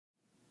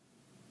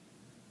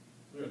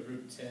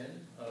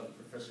10 of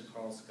Professor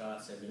Carl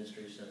Scott's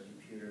Administration of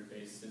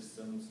Computer-Based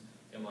Systems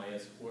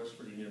MIS course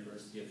for the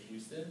University of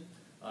Houston.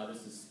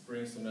 This is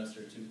spring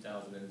semester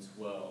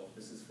 2012.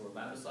 This is for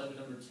lab assignment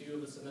number 2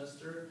 of the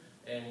semester,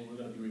 and what we're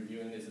going to be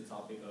reviewing is the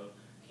topic of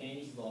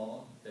Keynes'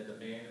 law that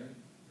demand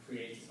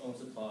creates its own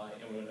supply,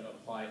 and we're going to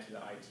apply it to the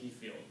IT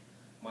field.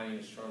 My name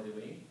is Charley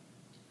Lee.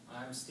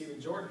 I'm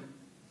Stephen Jordan.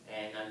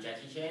 And I'm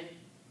Jackie Chen.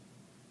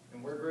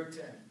 And we're Group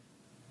 10.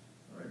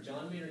 All right,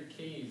 John Maynard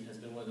Keynes has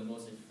been one of the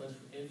most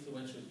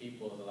influential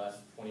people of the last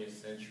 20th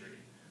century.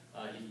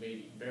 He's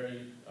made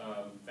very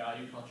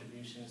valued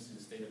contributions to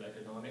the state of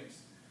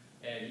economics,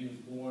 and he was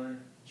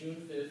born June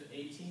 5th,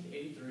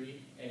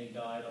 1883, and he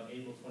died on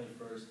April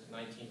 21st,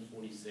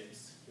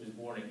 1946. He was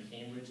born in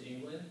Cambridge,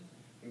 England.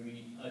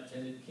 He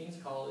attended King's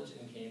College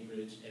in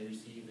Cambridge and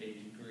received a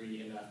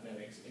degree in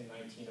mathematics in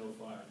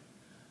 1905.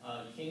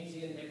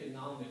 Keynesian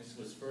economics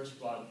was first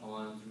brought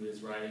upon through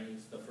his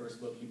writings. The first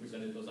book he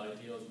presented those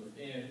ideals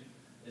within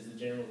is The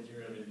General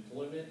Theory of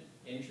Employment,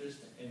 Interest,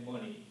 and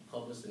Money,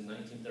 published in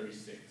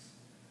 1936.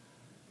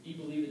 He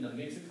believed in a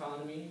mixed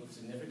economy with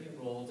significant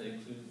roles that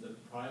include the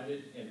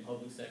private and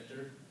public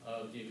sector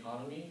of the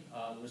economy,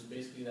 which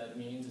basically that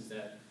means is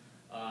that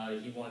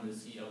he wanted to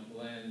see a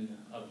blend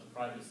of the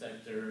private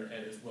sector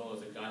and as well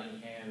as a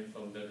guiding hand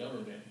from the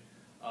government.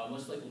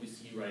 Much like what we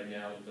see right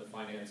now with the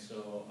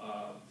financial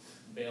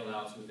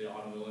bailouts with the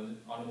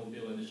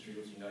automobile industry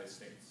with the United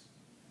States.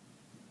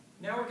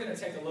 Now we're going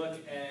to take a look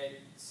at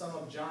some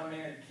of John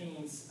Maynard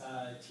Keynes'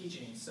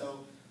 teachings.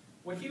 So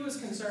what he was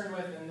concerned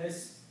with in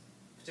this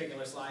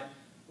particular slide,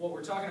 what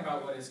we're talking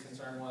about what his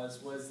concern was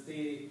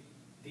the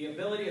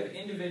ability of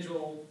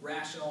individual,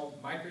 rational,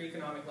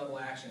 microeconomic level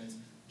actions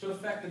to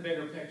affect the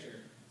bigger picture.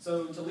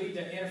 So to lead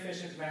to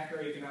inefficient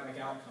macroeconomic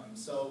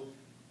outcomes. So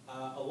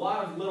a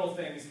lot of little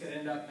things could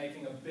end up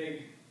making a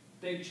big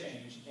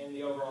change in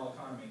the overall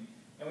economy.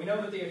 And we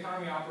know that the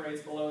economy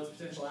operates below its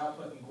potential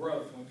output and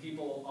growth when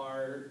people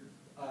are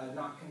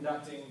not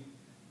conducting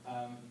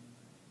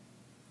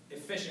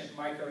efficient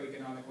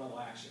microeconomic level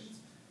actions.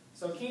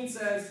 So Keynes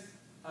says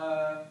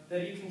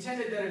that he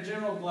contended that a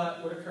general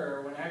glut would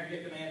occur when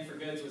aggregate demand for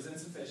goods was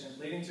insufficient,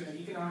 leading to an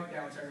economic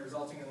downturn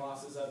resulting in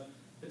losses of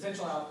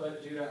potential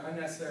output due to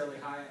unnecessarily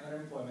high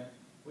unemployment,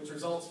 which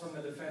results from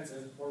the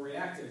defensive or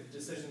reactive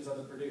decisions of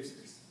the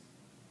producers.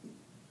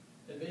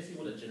 And basically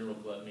what a general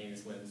glut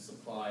means is when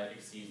supply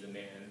exceeds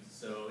demand.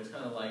 So it's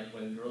kind of like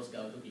when Girl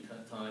Scout cookie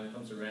time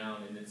comes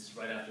around and it's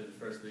right after the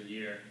first of the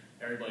year,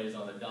 everybody's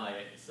on a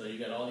diet. So you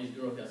got all these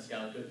Girl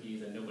Scout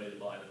cookies and nobody to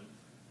buy them.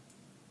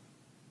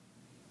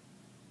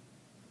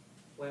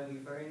 When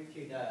referring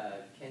to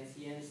the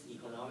Keynesian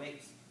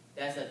economics,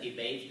 there's a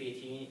debate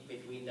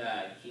between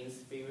the Keynes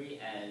theory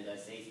and the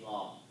Say's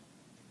law.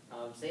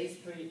 Say's is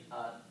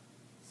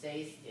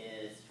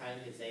trying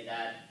to say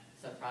that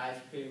supply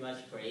pretty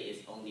much creates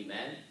its own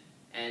demand,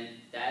 and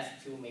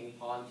that's two main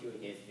points to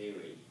his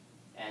theory.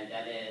 And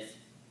that is,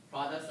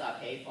 products are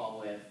paid for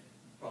with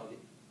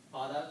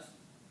products,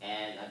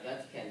 and a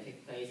good can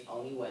take place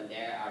only when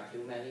there are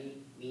too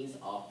many means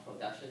of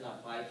production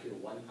applied to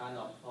one kind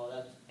of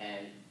product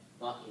and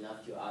not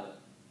enough to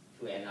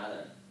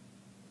another.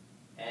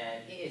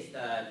 And he is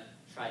the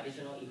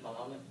traditional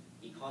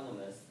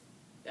economist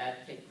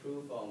that take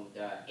clue from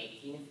the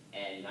 18th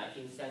and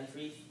 19th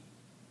centuries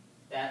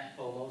that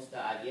promotes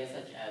the ideas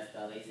such as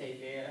the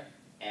laissez-faire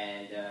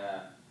and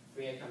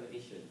free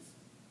competitions.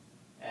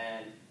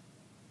 And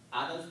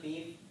Adam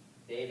Smith,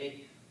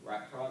 David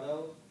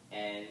Ricardo,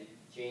 and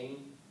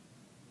Jean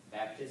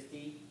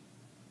Baptiste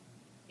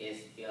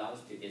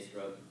belongs to this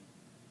group.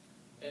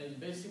 And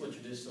basically what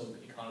traditional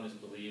economists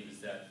believe is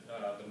that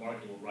the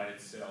market will right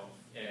itself,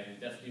 and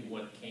definitely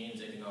what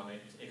Keynes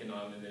economics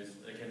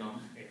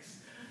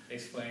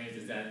explains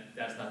is that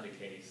that's not the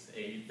case.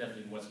 It's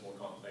definitely much more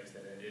complex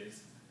than it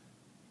is.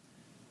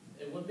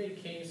 And what made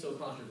Keynes so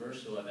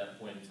controversial at that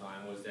point in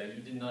time was that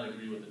he did not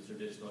agree with the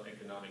traditional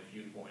economic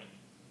viewpoint.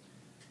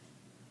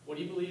 What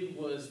he believed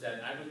was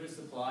that aggregate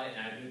supply and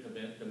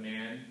aggregate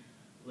demand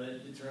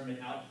determine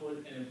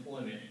output and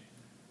employment.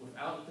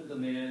 Without the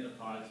demand of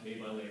products made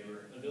by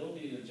labor,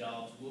 availability of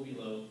jobs will be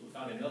low.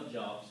 Without enough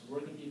jobs,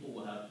 working people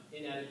will have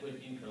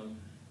inadequate income,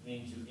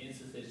 leading to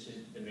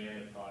insufficient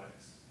demand of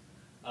products.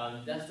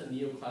 That's the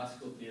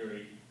neoclassical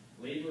theory.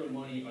 Labor and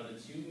money are the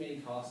two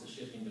main costs of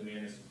shifting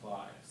demand and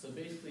supply. So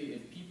basically,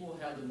 if people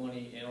have the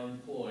money and are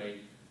employed,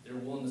 they're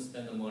willing to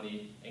spend the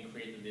money and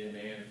create the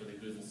demand for the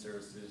goods and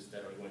services that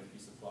are going to be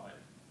supplied.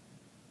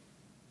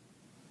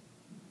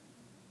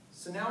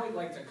 So now we'd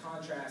like to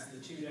contrast the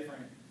two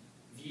different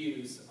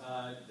views,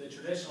 the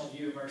traditional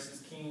view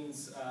versus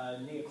Keynes'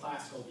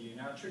 neoclassical view.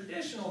 Now,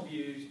 traditional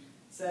view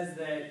says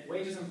that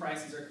wages and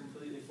prices are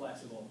completely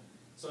flexible.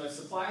 So if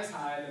supply is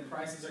high, then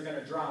prices are going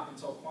to drop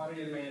until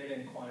quantity demanded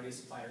and quantity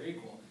supplied are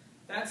equal.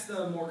 That's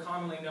the more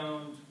commonly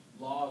known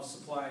law of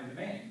supply and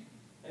demand.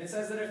 And it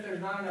says that if there's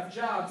not enough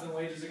jobs, then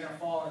wages are going to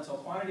fall until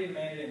quantity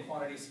demanded and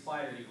quantity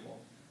supplied are equal.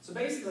 So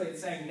basically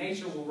it's saying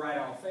nature will right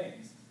all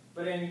things.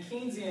 But in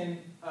Keynesian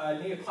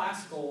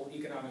neoclassical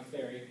economic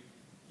theory,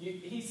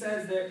 he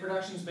says that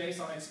production is based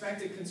on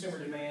expected consumer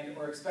demand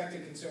or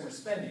expected consumer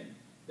spending,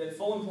 that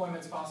full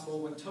employment is possible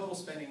when total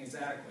spending is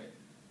adequate.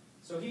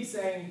 So he's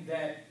saying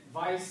that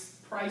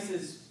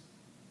prices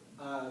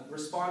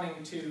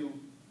responding to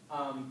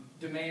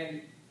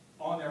demand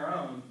on their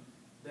own,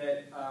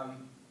 that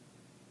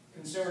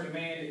consumer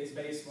demand is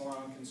based more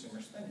on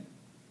consumer spending.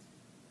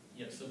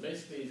 Yeah, so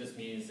basically it just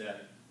means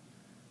that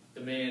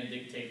demand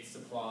dictates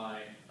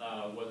supply,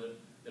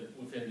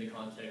 within the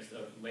context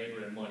of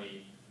labor and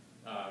money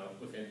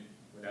within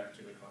that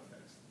particular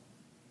context.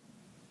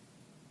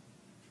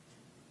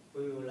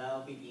 We will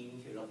now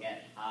begin to look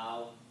at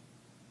how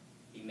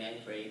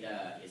demand creates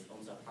its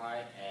own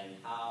supply and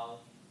how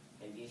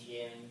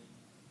Keynesian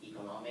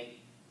economics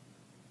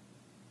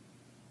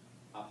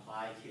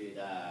apply to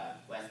the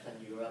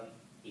Western Europe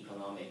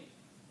economic.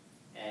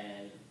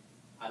 And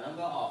a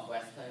number of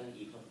Western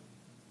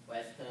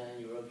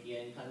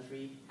European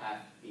countries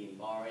have been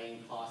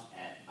borrowing costs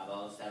at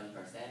about 7%,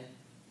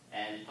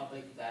 and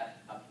public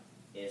debt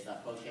is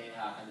approaching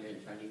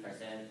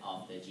 120%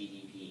 of the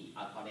GDP,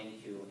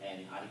 according to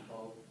an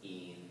article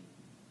in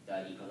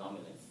The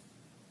Economist.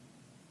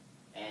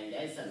 And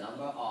there's a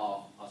number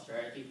of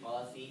austerity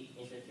policy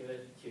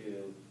instituted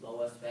to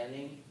lower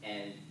spending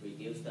and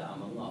reduce the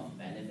amount of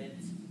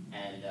benefits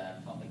and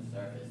public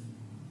service.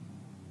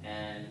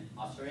 And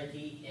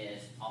austerity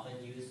is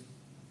often used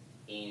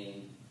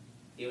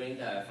during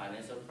the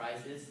financial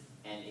crisis,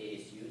 and it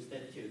is used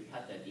to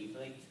cut the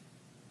deficit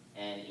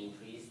and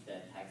increase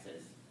the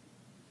taxes.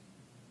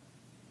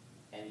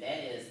 And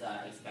there is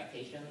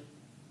expectation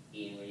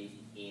in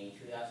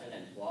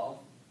 2012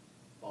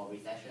 for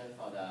recession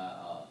for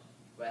the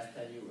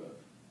Western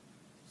Europe.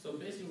 So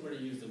basically we're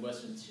going to use the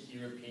Western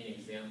European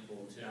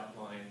example to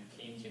outline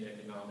Keynesian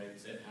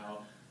economics and how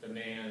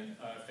demand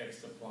affects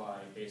supply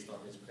based on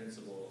his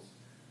principles.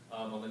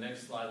 On the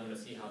next slide, we're going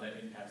to see how that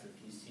impacts the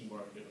PC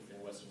market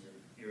within Western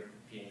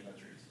European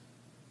countries.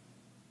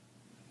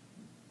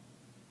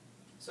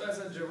 So as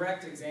a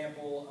direct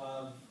example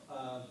of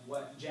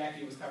what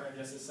Jackie was covering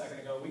just a second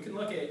ago, we can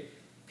look at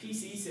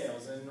PC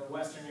sales in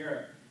Western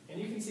Europe. And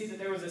you can see that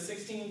there was a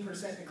 16%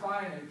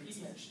 decline in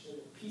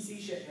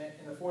PC shipment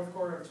in the fourth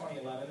quarter of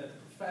 2011, that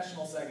the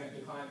professional segment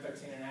declined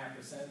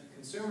 13.5%,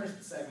 consumer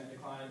segment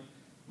declined,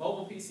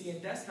 mobile PC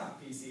and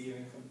desktop PC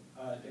even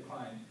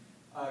declined.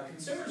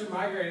 Consumers are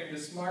migrating to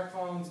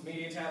smartphones,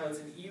 media tablets,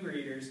 and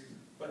e-readers,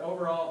 but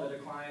overall the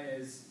decline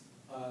is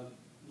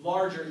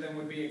larger than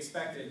would be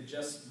expected,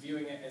 just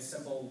viewing it as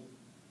simple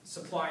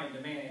supply and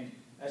demand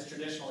as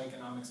traditional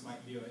economics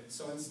might view it.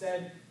 So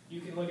instead, you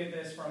can look at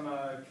this from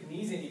a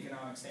Keynesian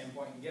economic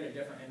standpoint and get a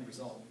different end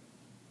result.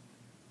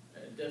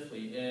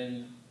 Definitely,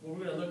 and when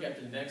we're going to look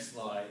at the next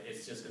slide,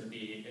 it's just going to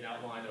be an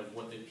outline of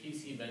what the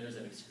PC vendors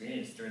have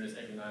experienced during this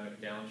economic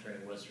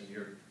downturn in Western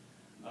Europe.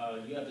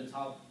 You have the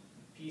top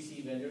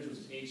PC vendors, which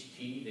is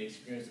HP. They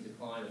experienced a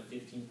decline of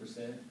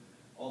 15%.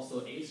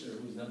 Also Acer,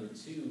 who's number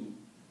 2,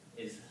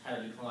 had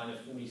a decline of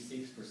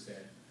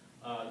 46%.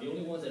 The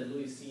only ones that have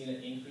really seen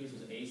an increase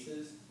was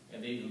Asus,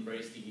 and they've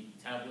embraced the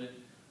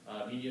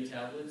media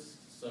tablets.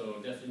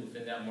 So definitely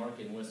within that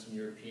market in Western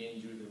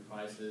European, due to the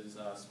prices,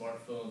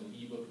 smartphones and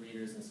ebook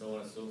readers and so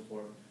on and so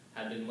forth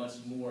have been much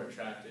more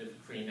attractive,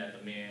 creating that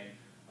demand.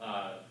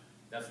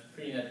 That's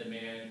creating that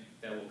demand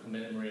that will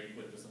commemorate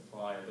with the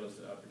supply of those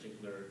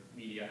particular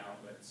media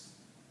outlets.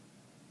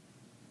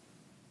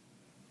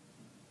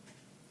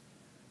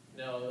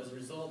 Now, as a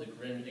result of the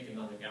grim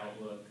economic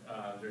outlook,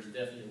 there's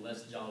definitely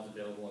less jobs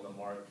available in the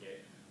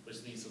market,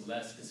 which leads to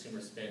less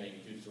consumer spending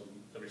due to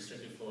the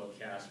restricted flow of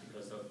cash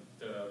because of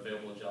the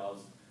available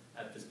jobs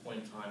at this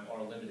point in time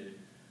are limited.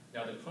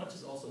 Now, the crunch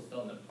is also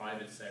felt in the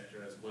private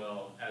sector as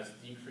well, as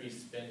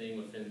decreased spending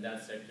within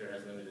that sector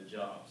has limited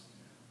jobs.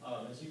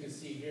 As you can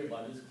see here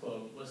by this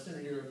quote,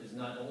 Western Europe is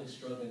not only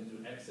struggling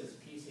through excess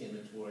PC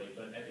inventory,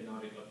 but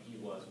economic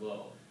upheaval as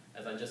well,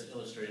 as I just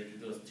illustrated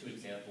through those 2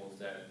 examples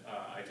that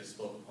I just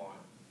spoke upon.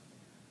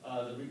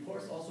 The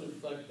reports also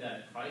reflect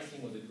that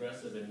pricing was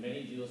aggressive and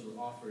many deals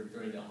were offered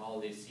during the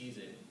holiday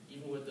season.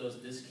 Even with those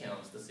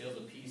discounts, the sales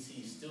of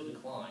PCs still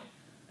declined.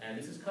 And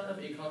this is kind of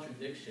a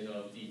contradiction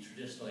of the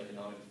traditional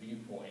economic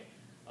viewpoint.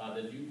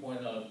 The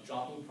viewpoint of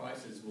dropping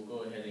prices will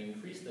go ahead and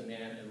increase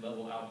demand and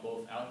level out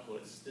both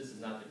outputs. This is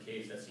not the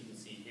case, as you can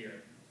see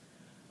here.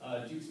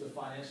 Due to the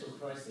financial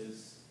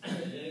crisis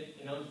and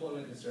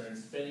unemployment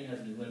concerns, spending has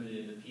been limited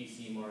in the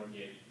PC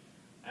market.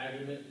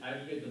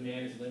 Aggregate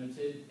demand is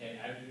limited, and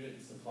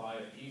aggregate supply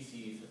of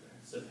PCs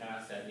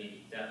surpass that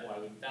need.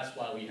 That's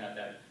why we have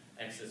that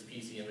excess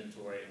PC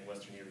inventory in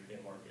Western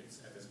European markets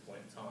at this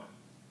point in time.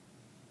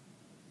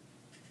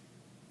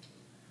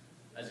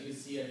 As you can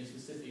see at these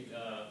specific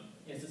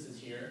instances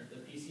here, the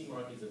PC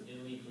markets of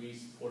Italy,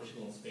 Greece,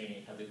 Portugal, and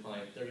Spain have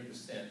declined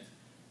 30%.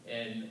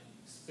 And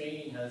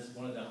Spain has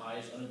one of the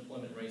highest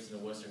unemployment rates in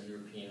the Western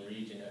European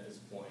region at this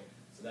point.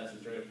 So that's a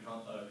direct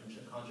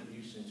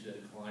contribution to the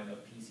decline of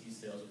PC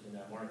sales within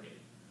that market.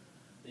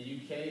 The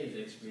UK has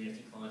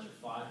experienced declines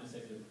for 5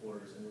 consecutive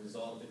quarters, and the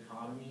result of the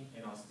economy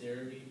and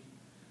austerity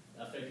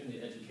affecting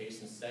the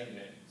education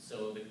segment.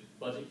 So the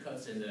budget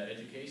cuts in the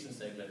education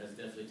segment has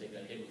definitely taken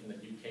a hit within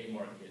the UK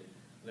market,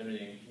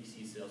 limiting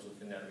PC sales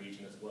within that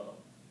region as well.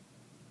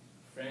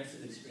 France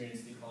has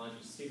experienced declines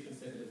for 6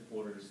 consecutive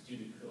quarters due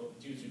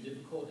to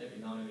difficult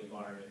economic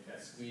environment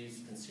that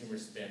squeezed consumer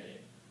spending.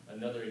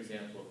 Another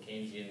example of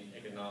Keynesian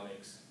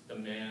economics: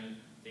 demand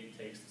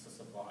dictates the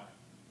supply.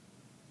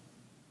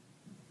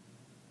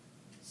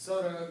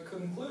 So to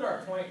conclude our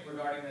point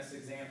regarding this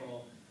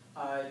example,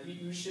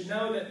 you should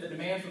know that the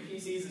demand for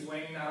PCs is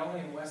waning not only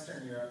in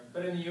Western Europe,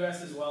 but in the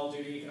US as well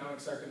due to economic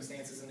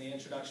circumstances and the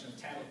introduction of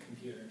tablet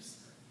computers.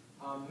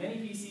 Many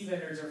PC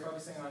vendors are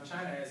focusing on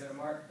China as an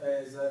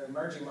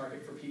emerging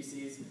market for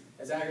PCs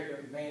as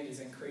aggregate demand is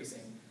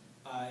increasing.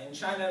 In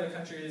China, the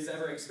country is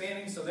ever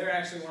expanding, so they're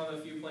actually one of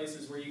the few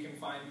places where you can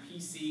find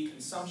PC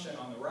consumption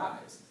on the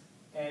rise.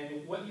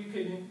 And what you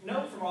can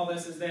note from all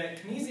this is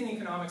that Keynesian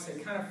economics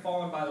had kind of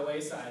fallen by the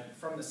wayside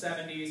from the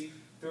 70s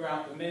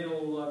throughout the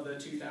middle of the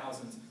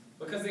 2000s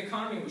because the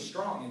economy was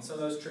strong, and so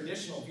those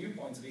traditional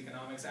viewpoints of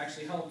economics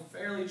actually held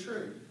fairly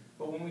true.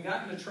 But when we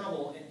got into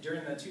trouble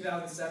during the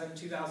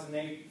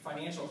 2007-2008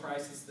 financial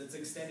crisis that's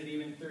extended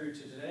even through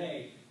to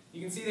today,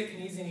 you can see that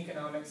Keynesian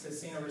economics has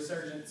seen a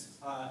resurgence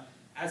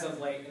as of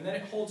late, and that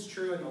it holds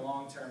true in the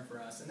long term for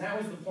us. And that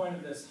was the point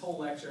of this whole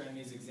lecture and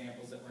these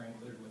examples that were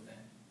included within.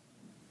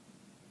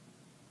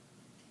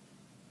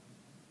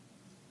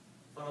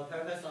 For the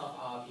purpose of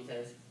our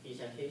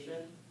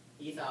presentation,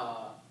 these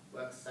are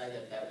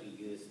websites that we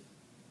use.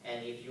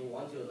 And if you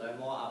want to learn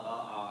more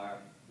about our